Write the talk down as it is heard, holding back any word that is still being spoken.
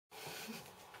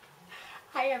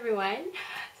Hi everyone!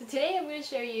 So today I'm going to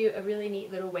show you a really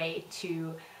neat little way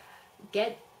to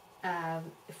get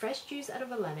fresh juice out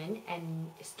of a lemon and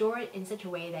store it in such a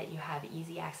way that you have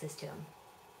easy access to them.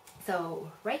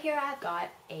 So right here I've got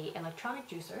a electronic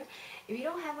juicer. If you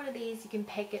don't have one of these, you can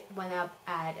pick one up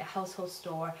at a household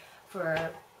store for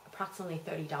approximately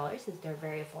 $30 as they're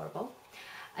very affordable.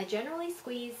 I generally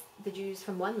squeeze the juice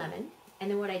from one lemon, and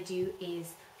then what I do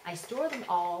is I store them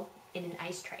all in an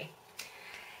ice tray.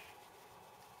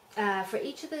 For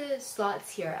each of the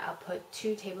slots here, I'll put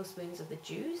 2 tablespoons of the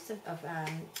juice, of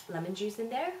lemon juice in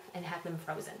there and have them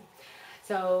frozen.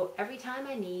 So every time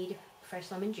I need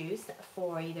fresh lemon juice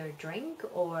for either a drink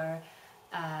or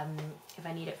if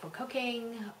I need it for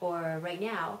cooking, or right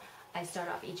now, I start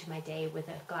off each of my day with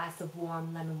a glass of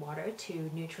warm lemon water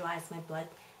to neutralize my blood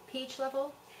pH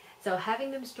level. So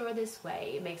having them stored this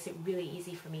way, it makes it really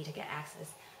easy for me to get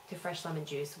access to fresh lemon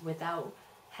juice without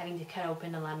having to cut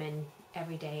open a lemon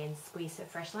every day and squeeze a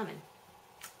fresh lemon.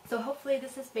 So hopefully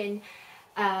this has been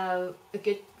a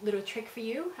good little trick for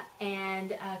you,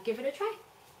 and give it a try.